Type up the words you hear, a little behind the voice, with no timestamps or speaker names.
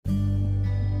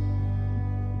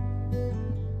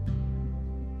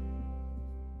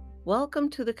Welcome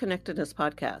to the Connectedness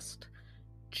Podcast.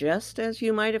 Just as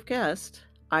you might have guessed,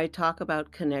 I talk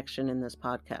about connection in this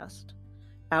podcast.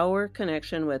 Our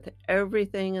connection with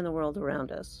everything in the world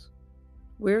around us.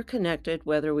 We're connected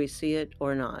whether we see it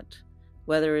or not,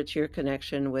 whether it's your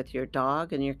connection with your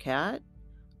dog and your cat,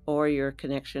 or your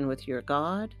connection with your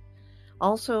God.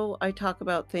 Also, I talk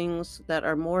about things that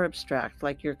are more abstract,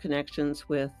 like your connections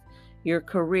with your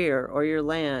career or your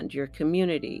land, your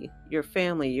community, your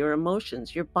family, your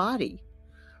emotions, your body.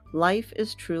 Life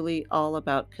is truly all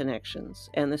about connections,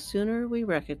 and the sooner we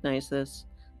recognize this,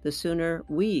 the sooner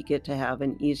we get to have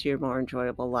an easier, more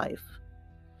enjoyable life.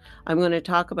 I'm going to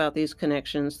talk about these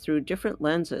connections through different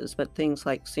lenses, but things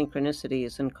like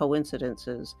synchronicities and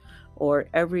coincidences, or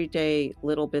everyday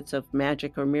little bits of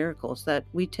magic or miracles that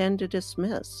we tend to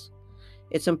dismiss.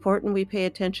 It's important we pay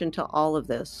attention to all of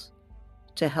this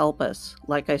to help us,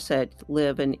 like I said,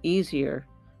 live an easier,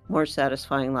 more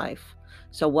satisfying life.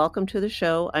 So welcome to the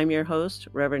show. I'm your host,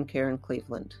 Reverend Karen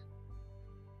Cleveland.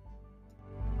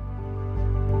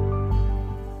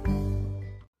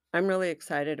 I'm really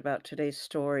excited about today's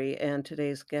story and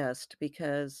today's guest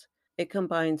because it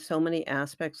combines so many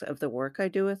aspects of the work I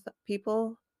do with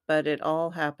people, but it all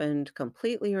happened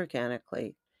completely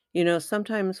organically. You know,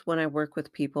 sometimes when I work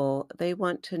with people, they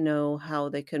want to know how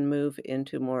they can move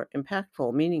into more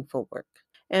impactful, meaningful work.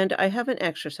 And I have an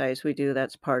exercise we do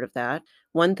that's part of that.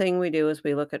 One thing we do is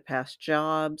we look at past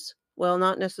jobs. Well,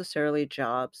 not necessarily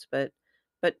jobs, but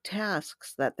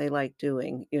tasks that they like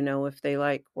doing. You know, if they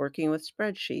like working with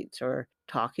spreadsheets or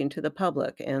talking to the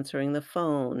public, answering the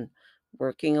phone,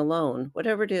 working alone,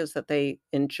 whatever it is that they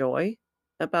enjoy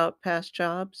about past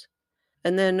jobs.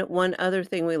 And then one other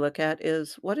thing we look at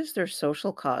is what is their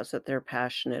social cause that they're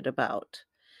passionate about?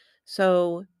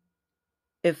 So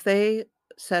if they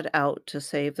set out to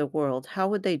save the world, how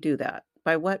would they do that?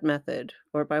 By what method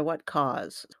or by what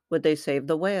cause? Would they save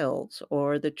the whales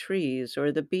or the trees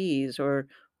or the bees or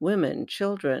women,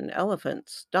 children,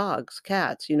 elephants, dogs,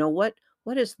 cats? You know, what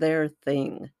is their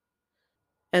thing?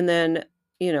 And then,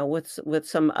 you know, with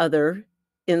some other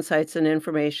insights and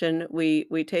information, we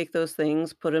take those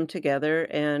things, put them together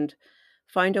and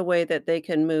find a way that they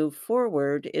can move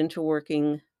forward into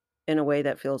working in a way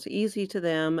that feels easy to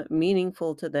them,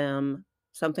 meaningful to them,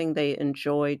 something they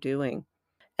enjoy doing.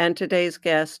 And today's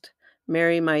guest,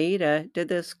 Mary Maida, did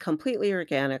this completely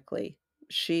organically.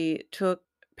 She took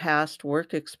past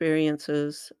work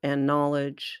experiences and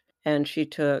knowledge, and she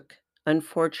took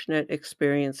unfortunate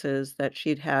experiences that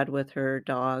she'd had with her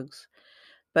dogs,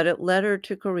 but it led her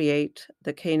to create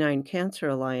the Canine Cancer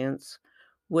Alliance,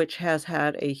 which has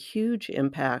had a huge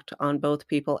impact on both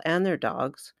people and their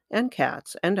dogs and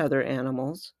cats and other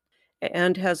animals,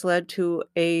 and has led to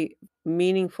a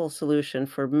meaningful solution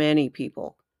for many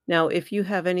people. Now, if you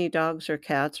have any dogs or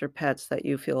cats or pets that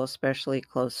you feel especially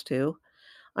close to,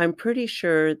 I'm pretty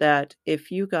sure that if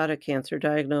you got a cancer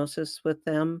diagnosis with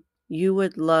them, you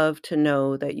would love to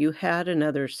know that you had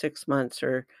another 6 months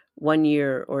or 1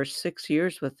 year or 6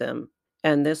 years with them,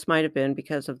 and this might have been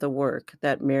because of the work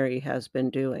that Mary has been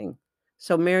doing.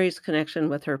 So Mary's connection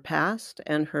with her past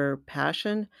and her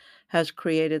passion has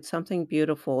created something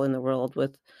beautiful in the world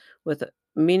with a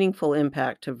meaningful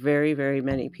impact to very, very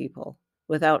many people.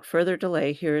 Without further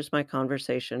delay, here is my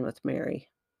conversation with Mary.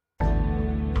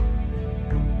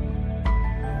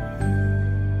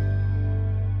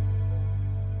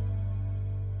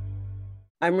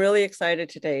 I'm really excited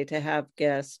today to have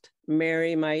guest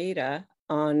Mary Maida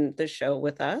on the show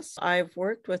with us. I've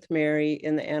worked with Mary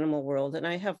in the animal world, and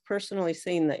I have personally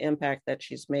seen the impact that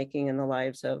she's making in the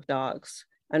lives of dogs.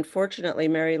 Unfortunately,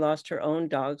 Mary lost her own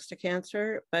dogs to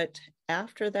cancer, but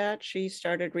after that, she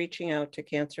started reaching out to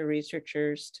cancer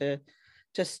researchers to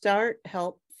start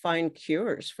help find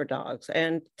cures for dogs.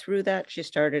 And through that, she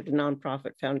started a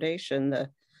nonprofit foundation, the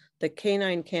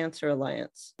Canine Cancer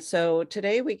Alliance. So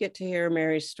today we get to hear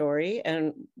Mary's story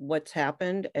and what's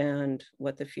happened and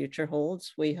what the future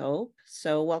holds, we hope.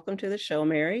 So welcome to the show,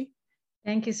 Mary.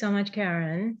 Thank you so much,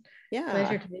 Karen. Yeah.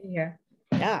 Pleasure to be here.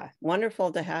 Yeah,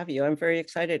 wonderful to have you. I'm very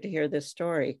excited to hear this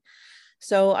story.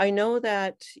 So I know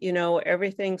that, you know,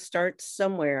 everything starts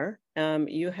somewhere.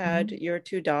 You had your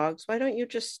two dogs. Why don't you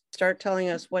just start telling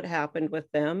us what happened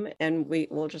with them and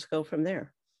we'll just go from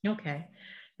there. Okay.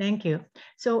 Thank you.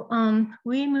 So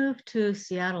we moved to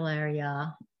Seattle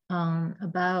area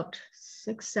about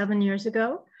 6-7 years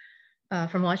ago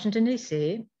from Washington,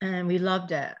 D.C., and we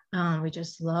loved it. We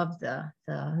just loved the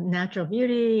natural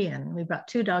beauty, and we brought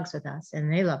two dogs with us,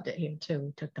 and they loved it here too.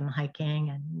 We took them hiking,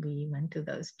 and we went to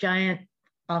those giant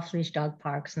off-leash dog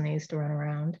parks, and they used to run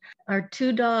around. Our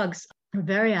two dogs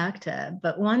very active.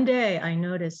 But one day I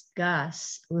noticed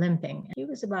Gus limping. He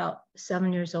was about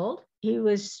 7 years old. He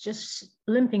was just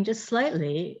limping just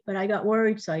slightly, but I got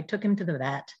worried. So I took him to the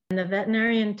vet. And the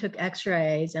veterinarian took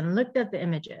x-rays and looked at the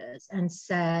images and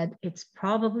said, it's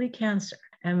probably cancer.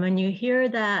 And when you hear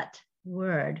that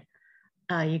word,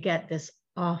 you get this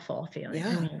awful feeling. Yeah.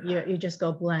 I mean, you just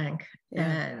go blank, Yeah.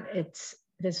 and it's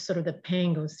this sort of the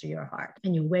pain goes through your heart,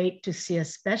 and you wait to see a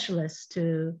specialist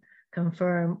to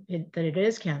confirm that it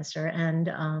is cancer. And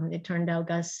it turned out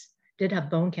Gus did have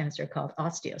bone cancer called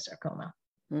osteosarcoma.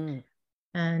 Mm.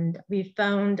 And we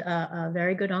found a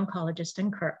very good oncologist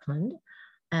in Kirkland,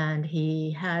 and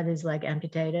he had his leg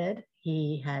amputated.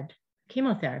 He had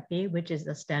chemotherapy, which is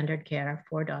the standard care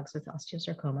for dogs with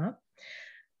osteosarcoma.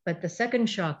 But the second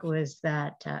shock was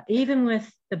that even with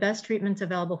the best treatments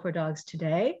available for dogs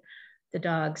today, the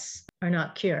dogs are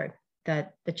not cured,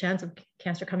 that the chance of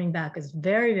cancer coming back is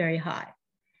very, very high,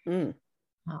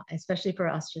 especially for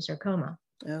osteosarcoma.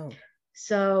 Oh.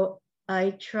 So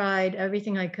I tried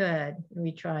everything I could.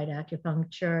 We tried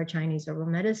acupuncture, Chinese herbal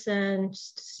medicine,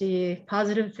 just to see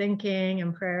positive thinking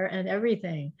and prayer and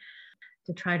everything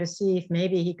to try to see if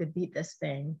maybe he could beat this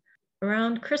thing.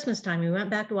 Around Christmas time, we went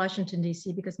back to Washington,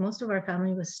 D.C. because most of our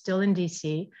family was still in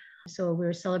D.C. So we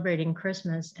were celebrating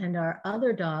Christmas, and our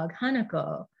other dog,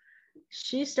 Hanako,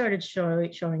 she started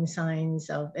showing signs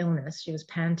of illness. She was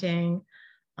panting.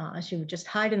 She would just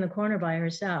hide in the corner by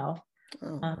herself.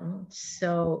 Oh.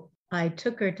 So I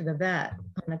took her to the vet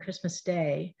on a Christmas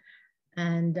day,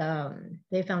 and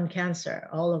they found cancer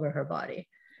all over her body.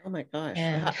 Oh my gosh.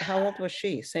 How old was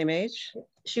she? Same age?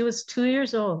 She was 2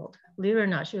 years old. Believe it or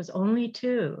not, she was only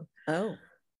 2. Oh.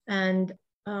 And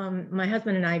my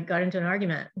husband and I got into an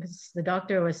argument because the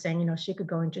doctor was saying, she could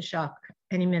go into shock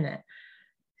any minute.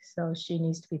 So she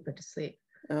needs to be put to sleep.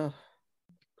 Oh.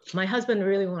 My husband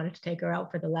really wanted to take her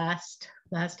out for the last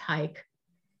hike.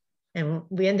 And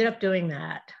we ended up doing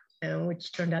that,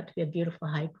 which turned out to be a beautiful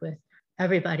hike with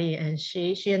everybody. And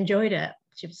she enjoyed it.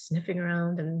 She was sniffing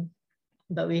around,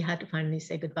 but we had to finally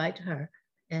say goodbye to her.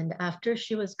 And after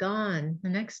she was gone, the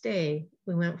next day,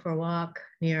 we went for a walk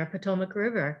near Potomac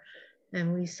River,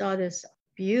 and we saw this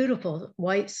beautiful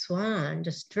white swan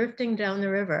just drifting down the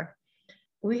river.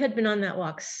 We had been on that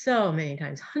walk so many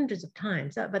times, hundreds of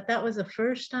times, but that was the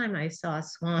first time I saw a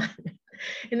swan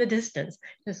in the distance,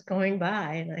 just going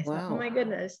by. And I thought, oh my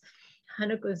goodness,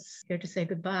 Hanuko's here to say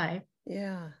goodbye.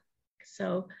 Yeah.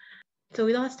 So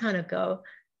we lost Hanako.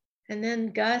 And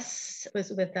then Gus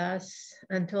was with us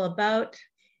until about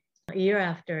a year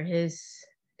after his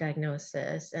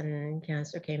diagnosis, and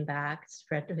cancer came back,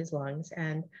 spread to his lungs,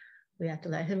 and we had to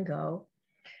let him go.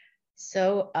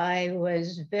 So I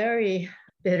was very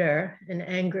bitter and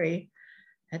angry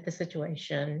at the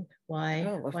situation.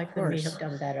 Why couldn't we have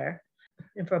done better?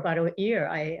 And for about a year,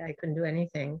 I couldn't do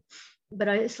anything. But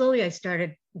I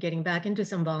started getting back into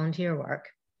some volunteer work.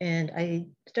 And I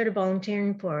started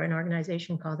volunteering for an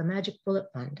organization called the Magic Bullet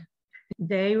Fund.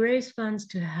 They raise funds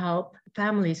to help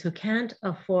families who can't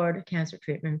afford cancer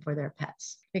treatment for their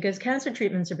pets, because cancer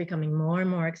treatments are becoming more and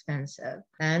more expensive.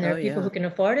 And there are people who can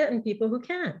afford it and people who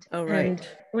can't. Oh, right. And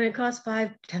when it costs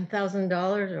 $5,000,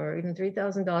 $10,000 or even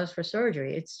 $3,000 for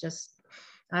surgery, it's just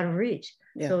out of reach.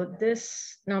 Yeah. So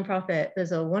this nonprofit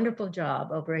does a wonderful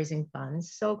job of raising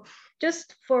funds. So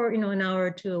just for, an hour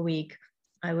or two a week,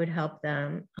 I would help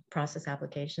them process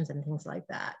applications and things like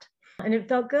that. And it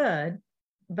felt good.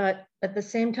 But at the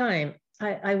same time,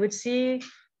 I would see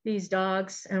these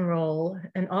dogs enroll,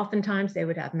 and oftentimes they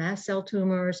would have mast cell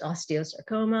tumors,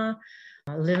 osteosarcoma,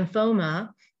 lymphoma,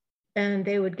 and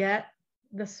they would get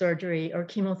the surgery or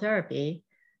chemotherapy,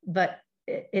 but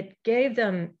it gave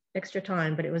them extra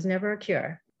time, but it was never a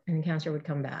cure, and cancer would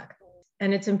come back.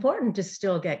 And it's important to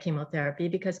still get chemotherapy,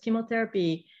 because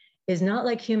chemotherapy is not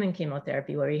like human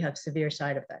chemotherapy where you have severe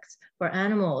side effects. For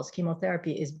animals,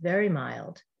 chemotherapy is very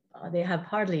mild. They have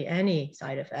hardly any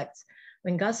side effects.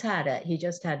 When Gus had it, he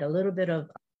just had a little bit of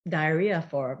diarrhea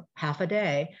for half a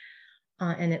day,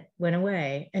 and it went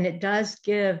away. And it does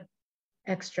give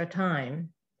extra time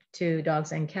to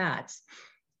dogs and cats,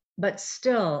 but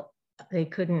still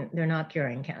they're not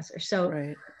curing cancer.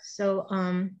 So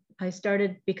I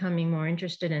started becoming more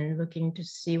interested in looking to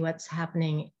see what's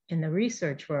happening in the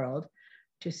research world,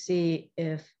 to see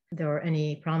if there were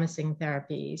any promising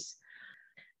therapies.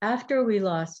 After we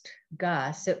lost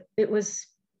Gus, it was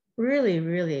really,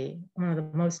 really one of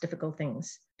the most difficult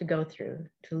things to go through,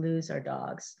 to lose our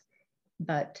dogs.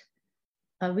 But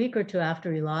a week or two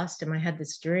after we lost him, I had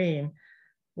this dream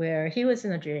where he was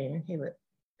in a dream. He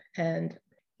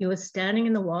was standing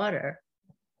in the water,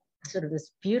 sort of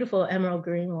this beautiful emerald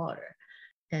green water.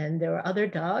 and there were other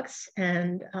dogs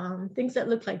and things that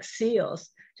looked like seals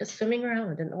just swimming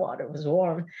around, and the water was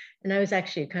warm. And I was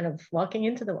actually kind of walking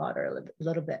into the water a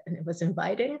little bit, and it was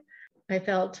inviting. I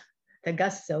felt that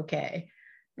Gus is okay,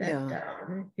 that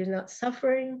Yeah. he's not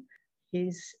suffering.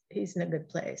 He's in a good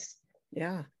place.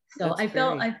 Yeah. So That's I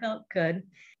very, felt good,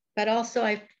 but also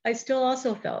I still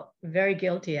also felt very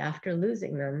guilty after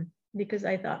losing them because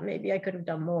I thought maybe I could have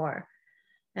done more.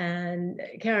 And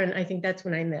Karen, I think that's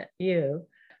when I met you,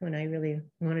 when I really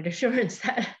wanted assurance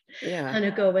that yeah.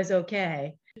 Hanako was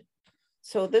okay.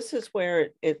 So this is where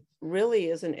it really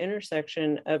is an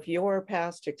intersection of your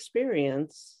past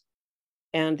experience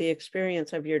and the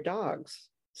experience of your dogs.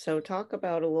 So talk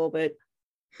about a little bit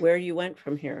where you went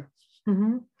from here.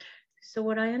 Mm-hmm. So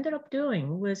what I ended up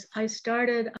doing was I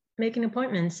started making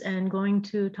appointments and going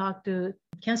to talk to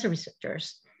cancer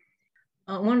researchers.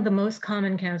 One of the most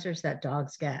common cancers that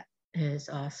dogs get is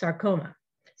sarcoma.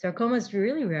 Sarcoma is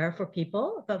really rare for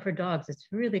people, but for dogs, it's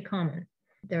really common.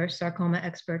 There are sarcoma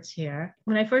experts here.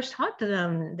 When I first talked to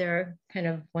them, they're kind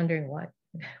of wondering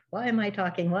why am I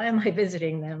talking? Why am I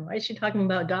visiting them? Why is she talking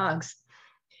about dogs?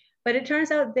 But it turns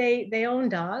out they own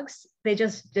dogs. They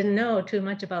just didn't know too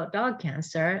much about dog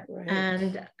cancer. Right.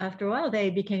 And after a while, they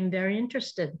became very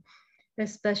interested,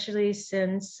 especially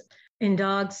since in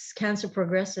dogs, cancer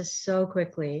progresses so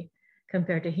quickly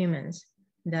compared to humans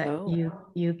that Oh,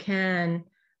 you can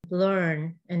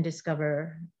learn and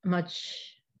discover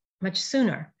much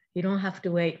sooner. You don't have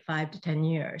to wait 5 to 10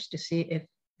 years to see if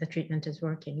the treatment is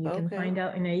working. You can okay. find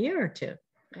out in a year or two.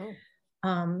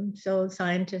 Oh, So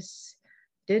scientists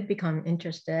did become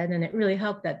interested, and it really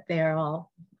helped that they're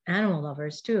all animal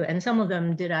lovers too. And some of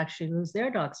them did actually lose their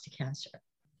dogs to cancer.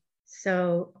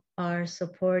 So are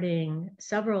supporting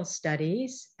several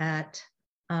studies at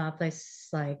places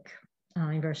like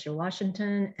University of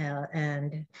Washington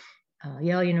and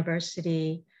Yale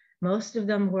University, most of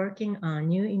them working on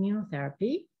new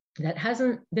immunotherapy that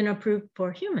hasn't been approved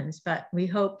for humans, but we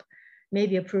hope may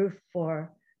be approved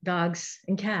for dogs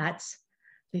and cats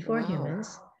before wow.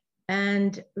 humans,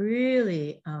 and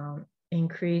really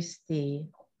increase the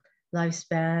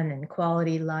lifespan and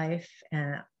quality life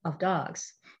of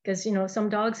dogs. Because some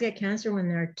dogs get cancer when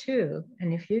they're 2,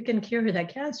 and if you can cure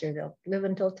that cancer, they'll live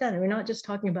until 10. We're not just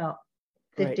talking about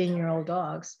Right. 15-year-old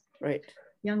dogs, Right.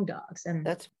 young dogs. And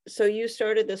That's so you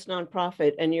started this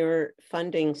nonprofit and you're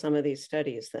funding some of these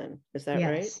studies then. Is that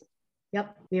right? yes,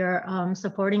 yep, we are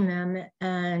supporting them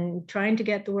and trying to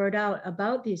get the word out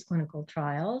about these clinical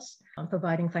trials,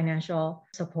 providing financial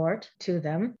support to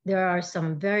them. There are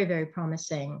some very, very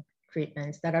promising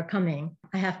treatments that are coming.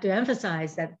 I have to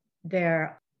emphasize that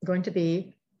they're going to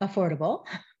be affordable.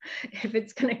 If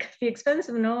it's going to be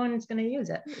expensive, no one's going to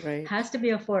use it. It Right. has to be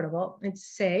affordable. It's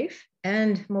safe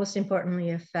and most importantly,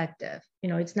 effective.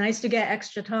 It's nice to get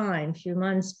extra time, a few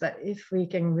months, but if we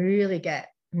can really get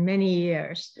many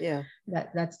years, Yeah.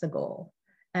 that's the goal.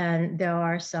 And there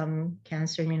are some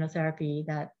cancer immunotherapy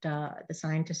that the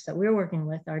scientists that we're working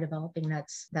with are developing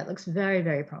that looks very,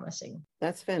 very promising.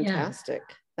 That's Yeah. fantastic.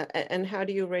 And how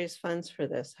do you raise funds for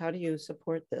this? How do you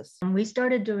support this? We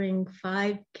started doing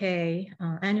 5K,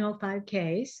 annual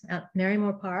 5Ks at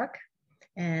Marymore Park.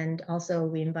 And also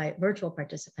we invite virtual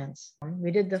participants. We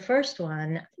did the first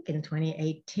one, I think in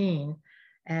 2018,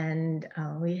 and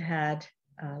we had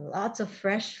lots of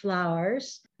fresh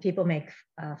flowers. People make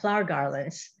flower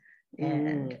garlands,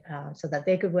 and so that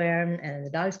they could wear them and the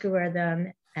dogs could wear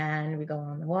them. And we go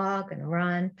on the walk and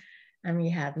run, and we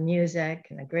have music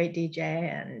and a great DJ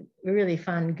and really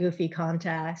fun, goofy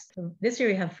contests. This year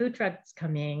we have food trucks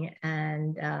coming,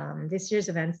 and this year's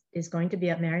event is going to be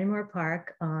at Marymore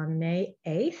Park on May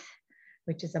 8th,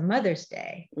 which is a Mother's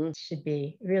Day. It should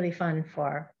be really fun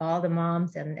for all the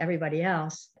moms and everybody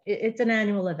else. It's an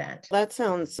annual event. That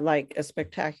sounds like a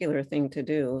spectacular thing to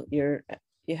do.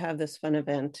 You have this fun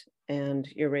event and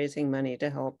you're raising money to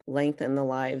help lengthen the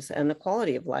lives and the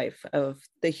quality of life of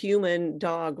the human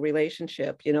dog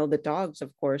relationship. The dogs,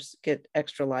 of course, get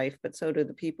extra life, but so do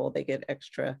the people. They get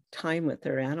extra time with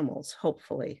their animals,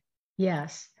 hopefully.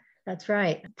 Yes, that's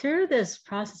right. Through this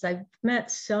process, I've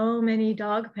met so many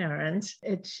dog parents.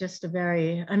 It's just a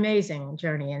very amazing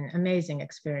journey and amazing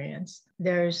experience.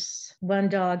 There's one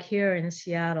dog here in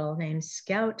Seattle named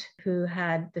Scout who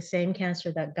had the same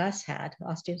cancer that Gus had,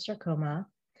 osteosarcoma,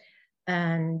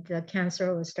 and the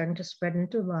cancer was starting to spread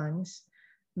into lungs.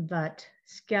 But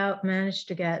Scout managed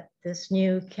to get this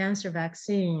new cancer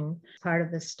vaccine, part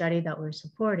of the study that we're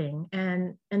supporting,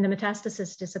 and the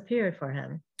metastasis disappeared for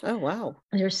him. Oh, wow.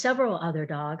 There are several other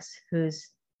dogs whose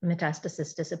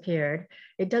metastasis disappeared.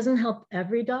 It doesn't help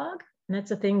every dog, and that's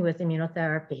the thing with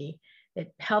immunotherapy.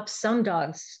 It helps some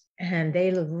dogs and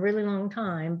they live a really long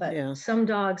time. But Yeah. some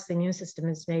dogs, the immune system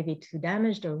is maybe too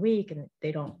damaged or weak, and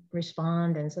they don't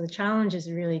respond. And so the challenge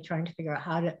is really trying to figure out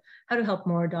how to help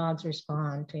more dogs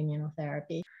respond to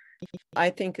immunotherapy. I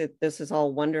think that this is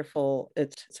all wonderful.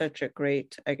 It's such a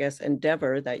great, I guess,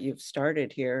 endeavor that you've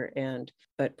started here, and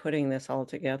but putting this all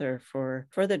together for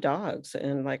the dogs,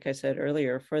 and like I said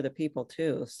earlier, for the people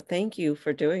too. So thank you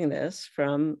for doing this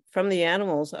from the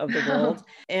animals of the world.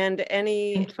 And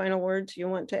any final words you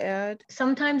want to add?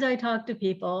 Sometimes I talk to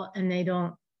people and they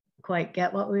don't quite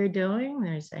get what we're doing.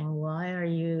 They're saying, "Why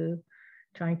are you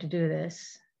trying to do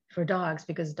this for dogs?"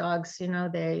 Because dogs,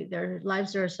 their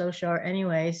lives are so short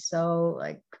anyway. So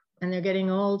and they're getting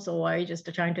old. So why are you just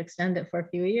trying to extend it for a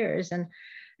few years? And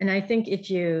I think if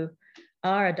you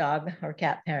are a dog or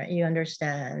cat parent, you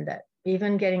understand that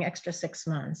even getting extra 6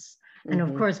 months, and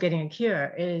of course getting a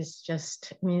cure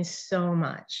means so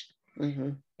much.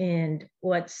 And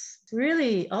what's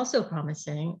really also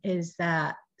promising is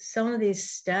that some of these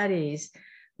studies,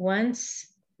 once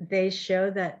they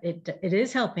show that it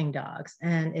is helping dogs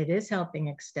and it is helping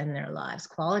extend their lives,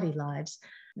 quality lives,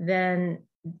 then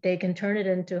they can turn it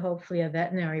into hopefully a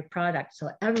veterinary product so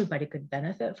everybody could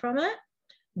benefit from it.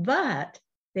 But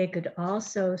they could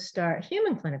also start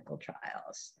human clinical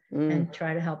trials and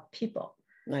try to help people.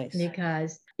 Nice.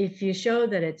 Because if you show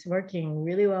that it's working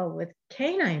really well with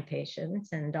canine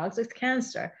patients, and dogs with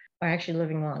cancer are actually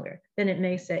living longer, then it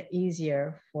makes it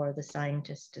easier for the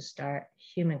scientists to start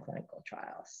human clinical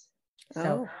trials.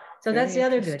 So that's the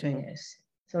other good news.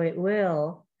 So it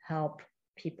will help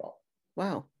people.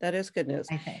 Wow, that is good news.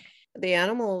 I think. The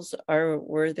animals are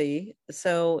worthy,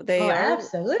 so they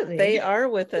absolutely. They are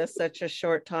with us such a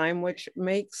short time, which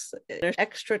makes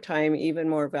extra time even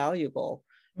more valuable,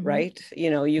 right?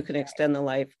 You can extend the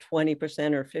life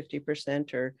 20% or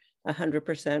 50% or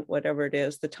 100%, whatever it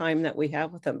is, the time that we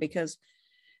have with them, because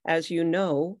as you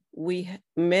know,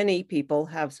 many people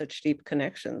have such deep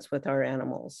connections with our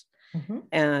animals.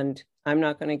 And I'm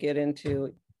not going to get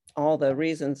into all the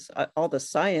reasons, all the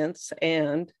science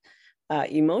and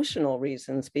emotional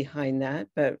reasons behind that,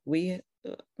 but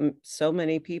so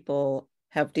many people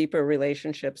have deeper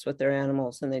relationships with their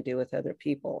animals than they do with other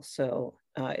people. So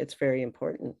it's very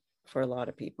important for a lot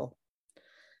of people.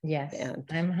 Yes, and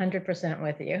I'm 100%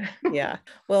 with you. Yeah.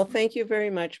 Well, thank you very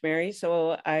much, Mary.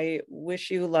 So I wish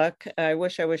you luck. I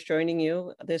wish I was joining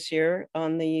you this year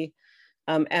on the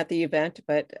at the event,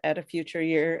 but at a future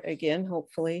year again,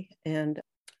 hopefully. And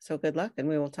so good luck, and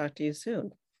we will talk to you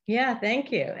soon. Yeah,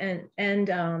 thank you. And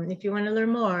if you want to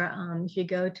learn more, if you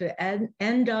go to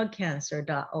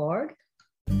enddogcancer.org.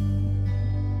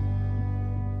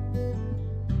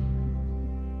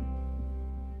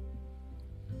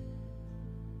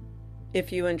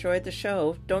 If you enjoyed the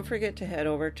show, don't forget to head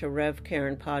over to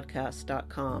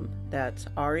revkarenpodcast.com. That's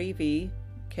REVKAREN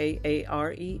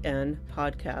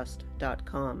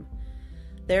podcast.com.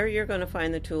 There you're going to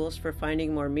find the tools for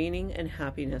finding more meaning and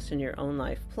happiness in your own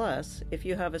life. Plus, if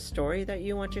you have a story that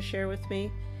you want to share with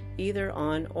me, either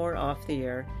on or off the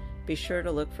air, be sure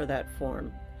to look for that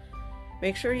form.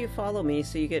 Make sure you follow me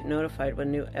so you get notified when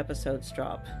new episodes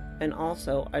drop. And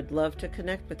also, I'd love to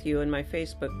connect with you in my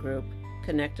Facebook group,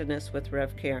 Connectedness with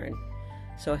Rev Karen.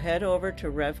 So head over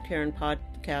to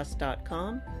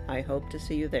revkarenpodcast.com. I hope to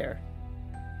see you there.